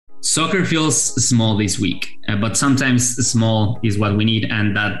Soccer feels small this week, but sometimes small is what we need,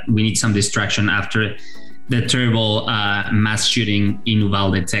 and that we need some distraction after the terrible mass shooting in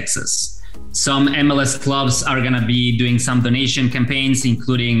Uvalde, Texas. Some MLS clubs are going to be doing some donation campaigns,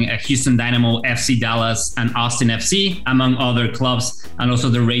 including Houston Dynamo, FC Dallas, and Austin FC, among other clubs, and also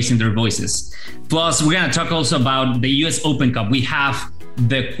they're raising their voices. Plus, we're going to talk also about the US Open Cup. We have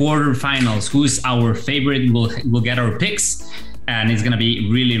the quarterfinals. Who's our favorite? We'll get our picks. And it's going to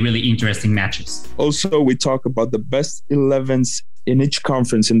be really, really interesting matches. Also, we talk about the best 11s in each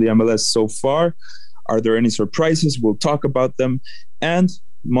conference in the MLS so far. Are there any surprises? We'll talk about them. And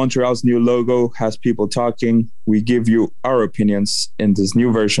Montreal's new logo has people talking. We give you our opinions in this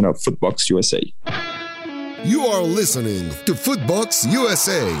new version of Footbox USA. You are listening to Footbox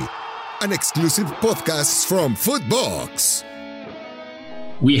USA, an exclusive podcast from Footbox.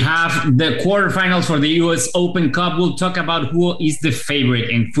 We have the quarterfinals for the US Open Cup. We'll talk about who is the favorite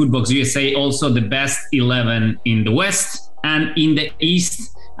in Footbox USA, also the best 11 in the West and in the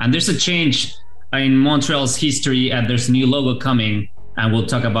East. And there's a change in Montreal's history. There's a new logo coming, and we'll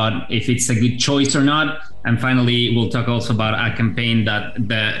talk about if it's a good choice or not. And finally, we'll talk also about a campaign that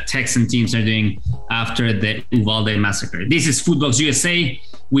the Texan teams are doing after the Uvalde massacre. This is Footbox USA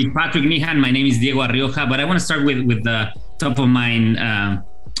with Patrick Nihan. My name is Diego Arrioja, but I want to start with the top of mind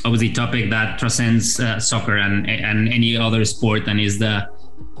obviously topic that transcends soccer and any other sport, and is the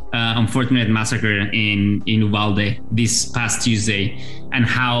unfortunate massacre in Uvalde this past Tuesday, and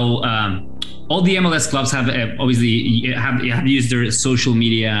how all the MLS clubs have obviously have used their social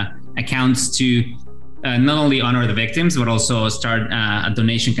media accounts to not only honor the victims, but also start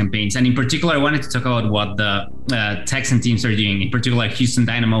donation campaigns. And in particular, I wanted to talk about what the Texan teams are doing, in particular Houston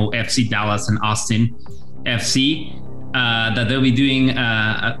Dynamo, FC Dallas, and Austin FC. That they'll be doing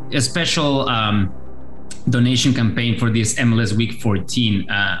a special donation campaign for this MLS Week 14.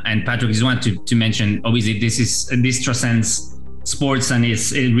 And Patrick, just wanted to mention, obviously, this transcends sports and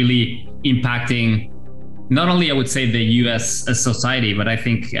is really impacting not only, I would say, the U.S. society, but I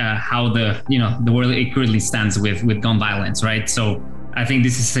think how the world currently stands with gun violence, right? So I think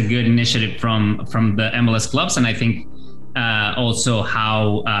this is a good initiative from the MLS clubs, and I think also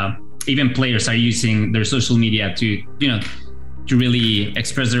how even players are using their social media to really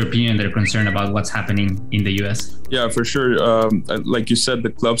express their opinion, their concern about what's happening in the US. Yeah, for sure. Like you said, the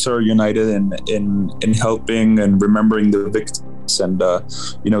clubs are united in helping and remembering the victims, and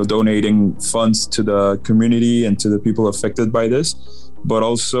donating funds to the community and to the people affected by this, but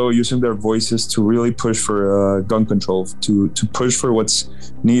also using their voices to really push for gun control, to push for what's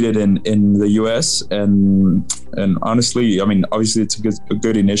needed in the US. And honestly, I mean, obviously it's a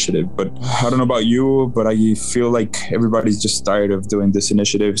good initiative, but I don't know about you, but I feel like everybody's just tired of doing these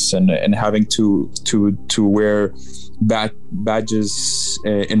initiatives and having to wear badges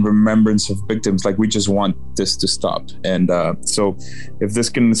in remembrance of victims. Like, we just want this to stop. And so if this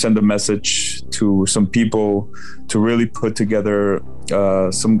can send a message to some people to really put together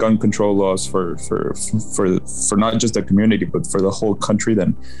some gun control laws for not just the community, but for the whole country,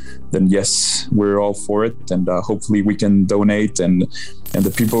 then yes, we're all for it. And hopefully we can donate, and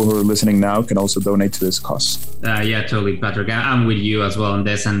the people who are listening now can also donate to this cause. Yeah, totally, Patrick. I'm with you as well on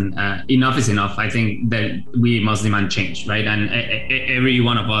this. And enough is enough. I think that we must demand change, right? And every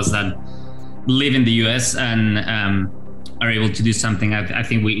one of us that live in the US and are able to do something, I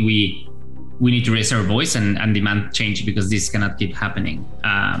think we need to raise our voice and demand change, because this cannot keep happening.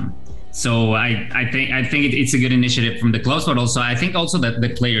 So I think it's a good initiative from the clubs, but also I think also that the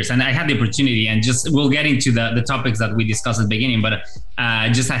players, and I had the opportunity, and just we'll get into the topics that we discussed at the beginning, but I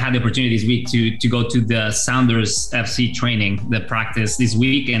had the opportunity this week to go to the Sounders FC training, the practice this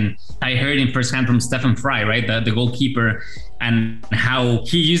week, and I heard in firsthand from Stefan Fry, right, the goalkeeper, and how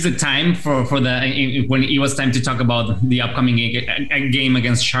he used the time for when it was time to talk about the upcoming game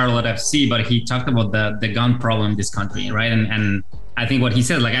against Charlotte FC, but he talked about the gun problem in this country, right? And I think what he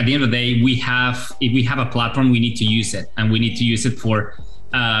said, like, at the end of the day, if we have a platform, we need to use it, and we need to use it for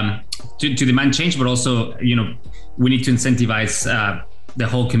to demand change, but also, we need to incentivize the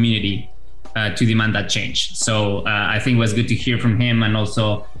whole community to demand that change. So I think it was good to hear from him, and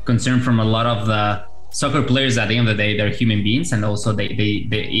also concern from a lot of the soccer players. At the end of the day, they're human beings, and also they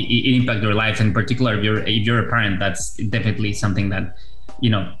impact their lives. In particular, if you're a parent, that's definitely something that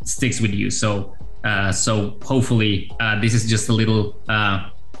sticks with you. So hopefully this is just a little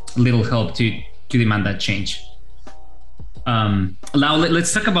help to demand that change. Now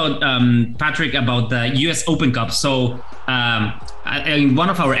let's talk about Patrick, about the US Open Cup. So in one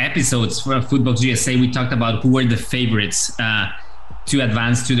of our episodes for Footbox USA, we talked about who were the favorites to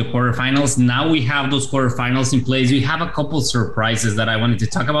advance to the quarterfinals. Now we have those quarterfinals in place. We have a couple surprises that I wanted to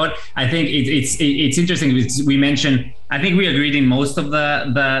talk about. I think it's interesting. We mentioned, I think we agreed in most of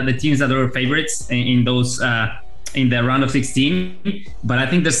the teams that were favorites in those in the round of 16, but I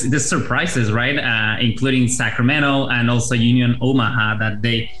think there's surprises, right? Including Sacramento and also Union Omaha, that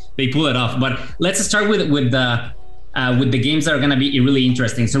they pull it off. But let's start with the games that are going to be really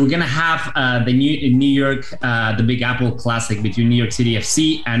interesting. So we're going to have the New York, the Big Apple Classic between New York City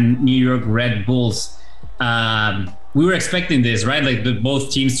FC and New York Red Bulls. We were expecting this, right? Like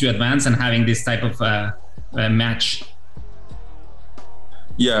both teams to advance and having this type of match.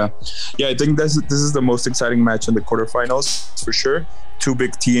 Yeah, I think this is the most exciting match in the quarterfinals for sure. Two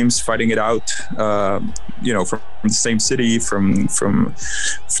big teams fighting it out, from the same city, from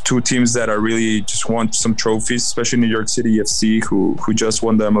two teams that are really just want some trophies, especially New York City FC, who just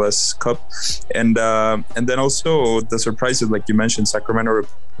won the MLS Cup, and then also the surprises like you mentioned, Sacramento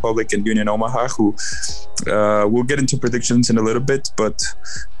Republic and Union Omaha, who we'll get into predictions in a little bit, but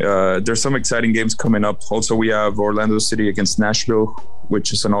there's some exciting games coming up. Also, we have Orlando City against Nashville,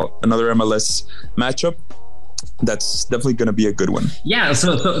 which is another MLS matchup. That's definitely going to be a good one. Yeah,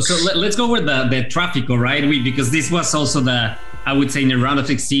 so let's go with the Tráfico, right? Because this was also I would say in the round of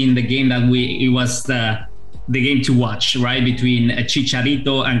 16, the game that it was the game to watch, right? Between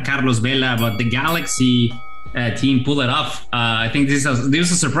Chicharito and Carlos Vela, but the Galaxy team pulled it off. I think this was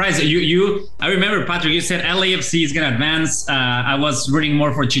a surprise. I remember, Patrick, you said LAFC is going to advance. I was rooting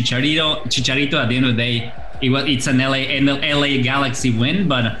more for Chicharito. At the end of the day, it's an LA Galaxy win,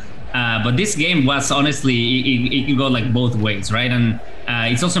 but this game was honestly, it can go like both ways, right? And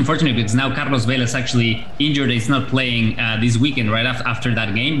it's also unfortunate because now Carlos Vela is actually injured. He's not playing this weekend, right after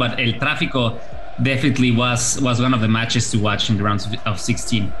that game. But El Tráfico definitely was one of the matches to watch in the rounds of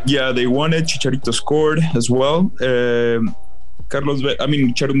 16. Yeah, they won it. Chicharito scored as well.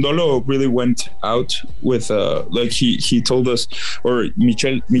 Cherundolo really went out with like he told us, or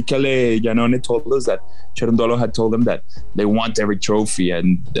Michele Giannone told us that Cherundolo had told them that they want every trophy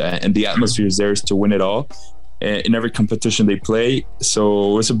and the atmosphere is theirs to win it all in every competition they play.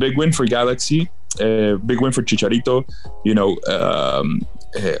 So it's a big win for Galaxy, big win for Chicharito.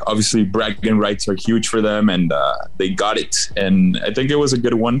 Obviously bragging rights are huge for them, and they got it. And I think it was a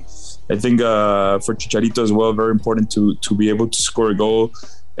good one. I think for Chicharito as well, very important to be able to score a goal.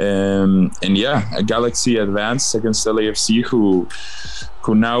 And yeah, a Galaxy advance against LAFC, who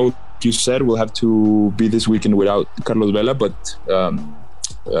now, you said, will have to be this weekend without Carlos Vela, but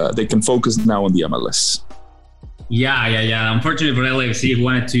they can focus now on the MLS. Yeah. Unfortunately for LAFC, who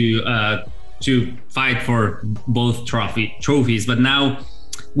wanted to fight for both trophies, but now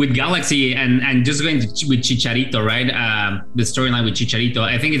with Galaxy and just going with Chicharito, right? The storyline with Chicharito,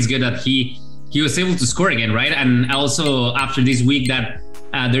 I think it's good that he was able to score again, right? And also after this week that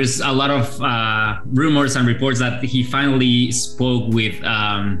there's a lot of rumors and reports that he finally spoke with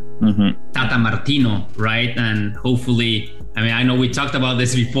Tata Martino, right? And hopefully, I know we talked about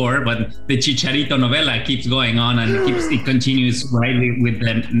this before, but the Chicharito novela keeps going on and it continues, right, with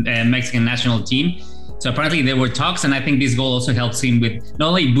the Mexican national team. So apparently there were talks, and I think this goal also helps him with not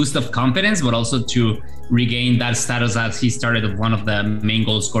only boost of confidence, but also to regain that status as he started one of the main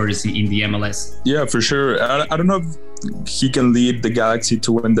goal scorers in the MLS. Yeah, for sure. I don't know if he can lead the Galaxy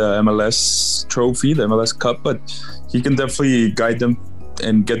to win the MLS trophy, the MLS Cup, but he can definitely guide them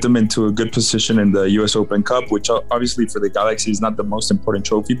and get them into a good position in the US Open Cup, which obviously for the Galaxy is not the most important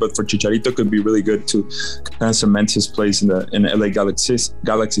trophy, but for Chicharito could be really good to kind of cement his place in LA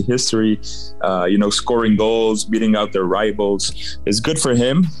Galaxy history. Scoring goals, beating out their rivals is good for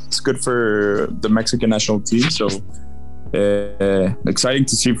him. It's good for the Mexican national team. So exciting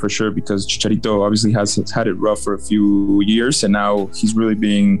to see for sure, because Chicharito obviously has had it rough for a few years, and now he's really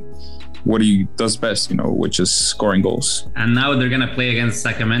being what he does best, which is scoring goals. And now they're going to play against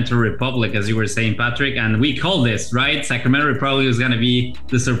Sacramento Republic, as you were saying, Patrick. And we call this, right? Sacramento Republic is going to be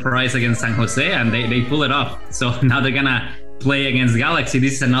the surprise against San Jose, and they pull it off. So now they're going to play against Galaxy.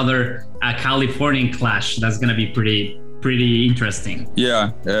 This is another Californian clash that's going to be pretty interesting.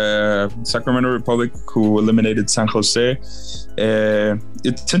 Yeah, Sacramento Republic, who eliminated San Jose.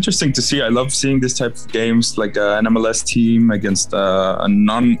 It's interesting to see. I love seeing this type of games, like an MLS team against a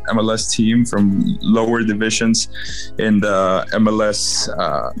non-MLS team from lower divisions in the MLS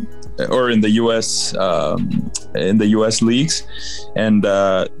or in the US leagues, and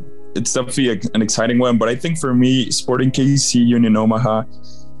it's definitely an exciting one. But I think for me, Sporting KC Union Omaha,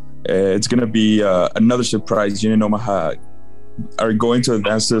 it's going to be another surprise. Union Omaha are going to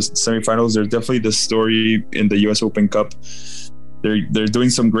advance to the semifinals. They're definitely the story in the US Open Cup. they're doing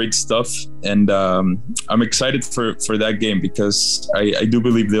some great stuff, and I'm excited for that game because I do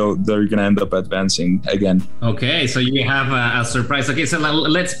believe they're gonna end up advancing again. Okay, so you have a surprise. Okay, so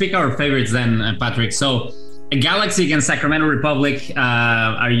let's pick our favorites then, Patrick. So Galaxy against Sacramento Republic.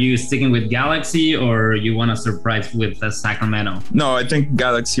 Are you sticking with Galaxy, or you want a surprise with Sacramento? No, I think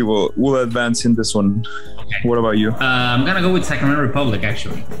Galaxy will advance in this one. Okay. What about you? I'm gonna go with Sacramento Republic.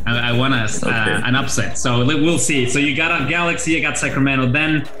 Actually, I want an upset. So we'll see. So you got a Galaxy, you got Sacramento.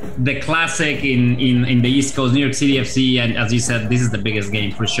 Then the classic in the East Coast, New York City FC, and as you said, this is the biggest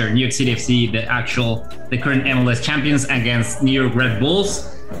game for sure. New York City FC, the current MLS champions against New York Red Bulls.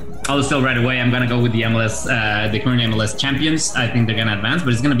 I'll still right away. I'm gonna go with the current MLS champions. I think they're gonna advance,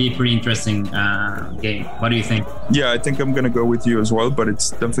 but it's gonna be a pretty interesting game. What do you think? Yeah, I think I'm gonna go with you as well, but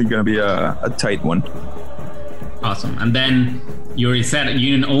it's definitely gonna be a tight one. Awesome. And then you already said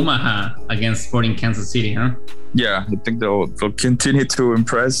Union Omaha against Sporting Kansas City, huh? Yeah, I think they'll continue to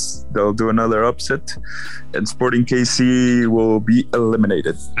impress. They'll do another upset, and Sporting KC will be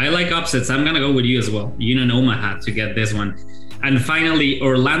eliminated. I like upsets. I'm gonna go with you as well. Union Omaha to get this one. And finally,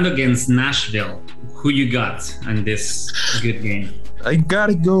 Orlando against Nashville. Who you got in this good game? I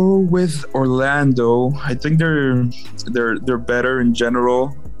gotta go with Orlando. I think they're better in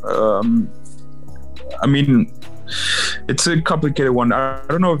general. I mean, it's a complicated one. I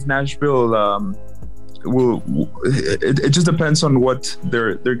don't know if Nashville will. It just depends on what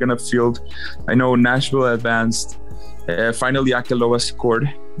they're gonna field. I know Nashville advanced. Finally, Akeloba scored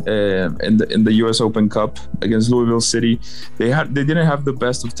in the U.S. Open Cup against Louisville City. They didn't have the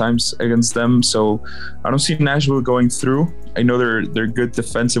best of times against them, so I don't see Nashville going through. I know they're good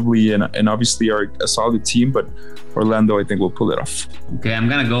defensively and obviously are a solid team, but Orlando, I think, will pull it off. Okay, I'm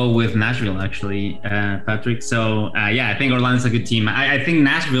gonna go with Nashville actually, Patrick. So yeah, I think Orlando's a good team. I think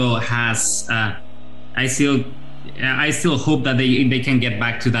Nashville has. I still hope that they can get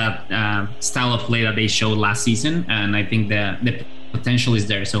back to that style of play that they showed last season, and I think the potential is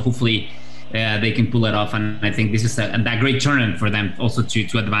there. So hopefully they can pull it off, and I think this is that great tournament for them also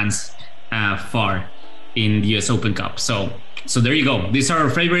to advance far in the US Open Cup. So there you go. These are our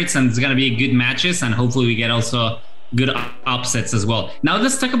favorites, and it's gonna be good matches, and hopefully we get also good upsets as well. Now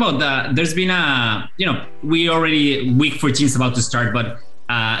let's talk about there's been we already week 14 is about to start, but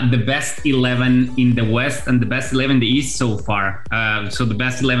the best 11 in the West and the best 11 in the East so far. So the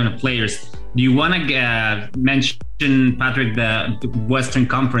best 11 of players. Do you want to mention, Patrick, the Western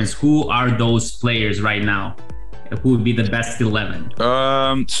Conference? Who are those players right now? Who would be the best 11?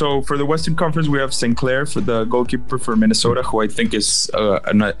 So for the Western Conference, we have Sinclair, for the goalkeeper for Minnesota, who I think is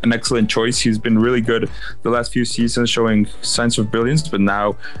an excellent choice. He's been really good the last few seasons, showing signs of brilliance, but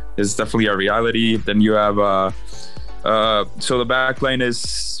now is definitely a reality. Then you have so the back line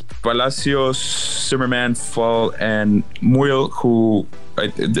is Palacios, Zimmerman, Fall, and Muriel, who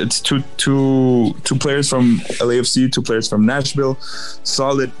it's two players from LAFC, 2 players from Nashville.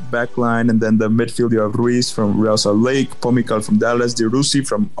 Solid back line. And then the midfield, you have Ruiz from Real Salt Lake, Pomical from Dallas, Dirusi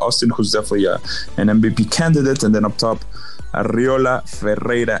from Austin, who's definitely an MVP candidate. And then up top, Arriola,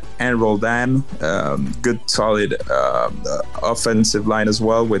 Ferreira, and Roldan. Good, solid offensive line as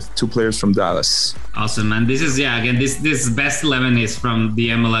well, with 2 players from Dallas. Awesome, and this is again this best 11 is from the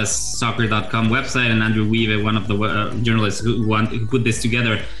MLSsoccer.com website, and Andrew Weave, one of the journalists who put this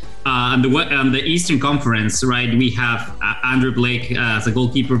together. On the Eastern Conference, right, we have Andrew Blake as a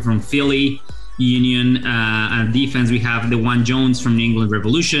goalkeeper from Philly Union, and defense we have Dewan Jones from New England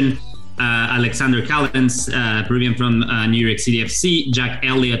Revolution, Alexander Callens, Peruvian from New York City FC, Jack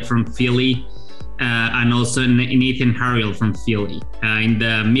Elliott from Philly, and also Nathan Harriel from Philly. In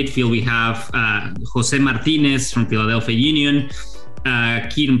the midfield, we have Jose Martinez from Philadelphia Union,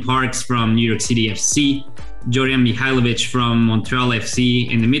 Keaton Parks from New York City FC, Jorian Mihailovic from Montreal FC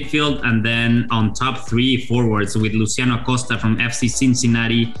in the midfield, and then on top 3 forwards with Luciano Acosta from FC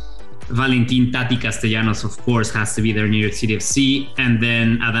Cincinnati, Valentin Tati Castellanos, of course, has to be there, New York City FC, and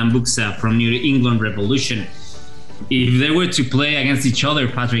then Adam Buxa from New England Revolution. If they were to play against each other,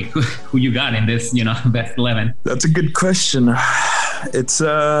 Patrick, who you got in this, best 11? That's a good question. It's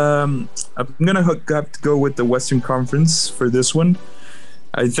I'm gonna have to go with the Western Conference for this one.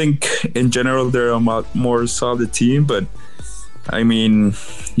 I think in general they're a more solid team, but I mean,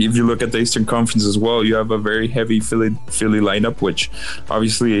 if you look at the Eastern Conference as well, you have a very heavy Philly lineup, which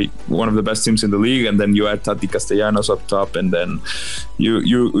obviously one of the best teams in the league, and then you add Tati Castellanos up top, and then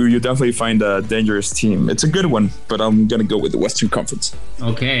you definitely find a dangerous team. It's a good one, but I'm gonna go with the Western Conference.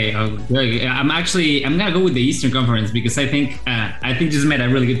 Okay, I'm gonna go with the Eastern Conference because I think you just made a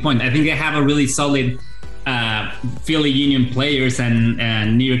really good point. I think they have a really solid Philly Union players and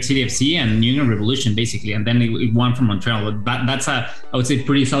New York City FC and New England Revolution, basically. And then it won from Montreal. But that's I would say,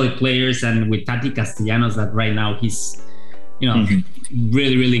 pretty solid players. And with Tati Castellanos, that right now he's,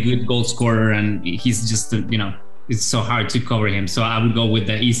 really, really good goal scorer. And he's just, it's so hard to cover him. So I would go with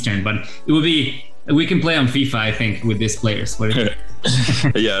the Eastern. But it would be, we can play on FIFA, I think, with these players.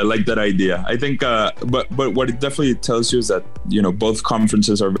 Yeah, I like that idea. I think, but what it definitely tells you is that, both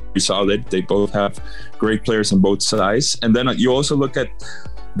conferences are very solid. They both have great players on both sides. And then you also look at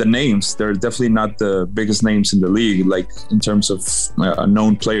the names. They're definitely not the biggest names in the league, like in terms of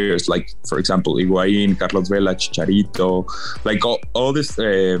known players, like, for example, Higuaín, Carlos Vela, Chicharito, like all this,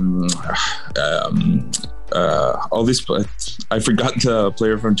 all this. I forgot the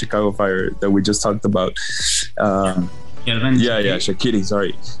player from Chicago Fire that we just talked about. Shaqiri,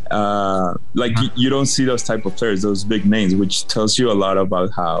 sorry. You don't see those type of players, those big names, which tells you a lot about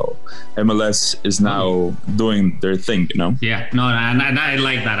how MLS is now doing their thing, Yeah, no, and I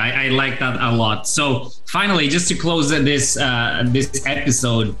like that. I like that a lot. So finally, just to close this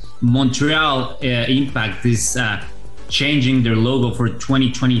episode, Montreal Impact is changing their logo for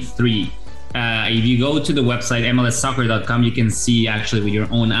 2023. If you go to the website mlssoccer.com, you can see actually with your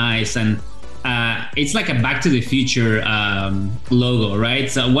own eyes, and it's like a Back to the Future logo, right?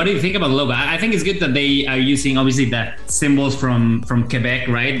 So what do you think about the logo? I think it's good that they are using, obviously, the symbols from Quebec,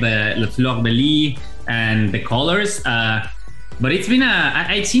 right? The Le Fleur de Lis and the colors. But it's been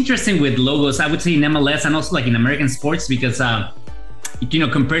it's interesting with logos, I would say, in MLS and also like in American sports, because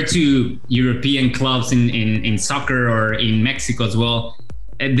compared to European clubs in soccer or in Mexico as well,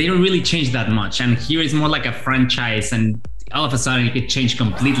 they don't really change that much. And here is more like a franchise, and all of a sudden it could change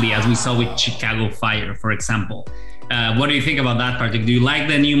completely, as we saw with Chicago Fire, for example. What do you think about that part? Do you like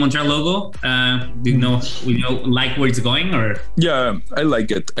the new Montreal logo? Do you like where it's going? Or yeah, I like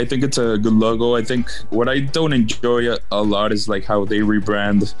it. I think it's a good logo. I think what I don't enjoy a lot is like how they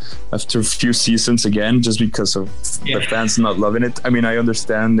rebrand after a few seasons again, just because of the fans not loving it. I mean, I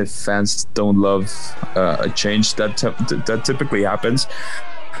understand if fans don't love a change, that typically happens.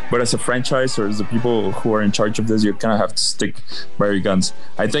 But as a franchise, or as the people who are in charge of this, you kind of have to stick by your guns.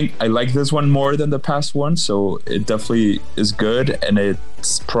 I think I like this one more than the past one, so it definitely is good and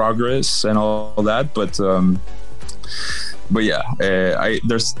it's progress and all that. But yeah,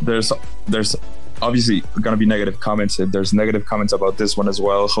 there's obviously gonna be negative comments. There's negative comments about this one as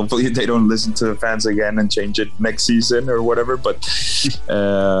well. Hopefully they don't listen to the fans again and change it next season or whatever. But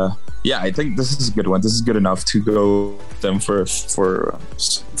yeah, I think this is a good one. This is good enough to go them for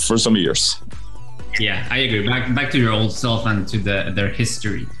some years. Yeah, I agree. Back to your old self and to their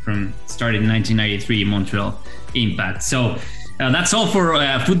history from started in 1993 Montreal Impact. So that's all for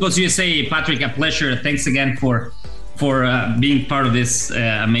Footbox USA. Patrick, a pleasure. Thanks again for being part of this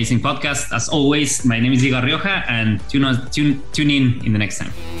amazing podcast. As always, my name is Igor Rioja, and tune in the next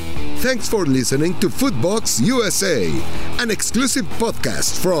time. Thanks for listening to Footbox USA, an exclusive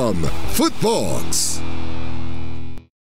podcast from Footbox.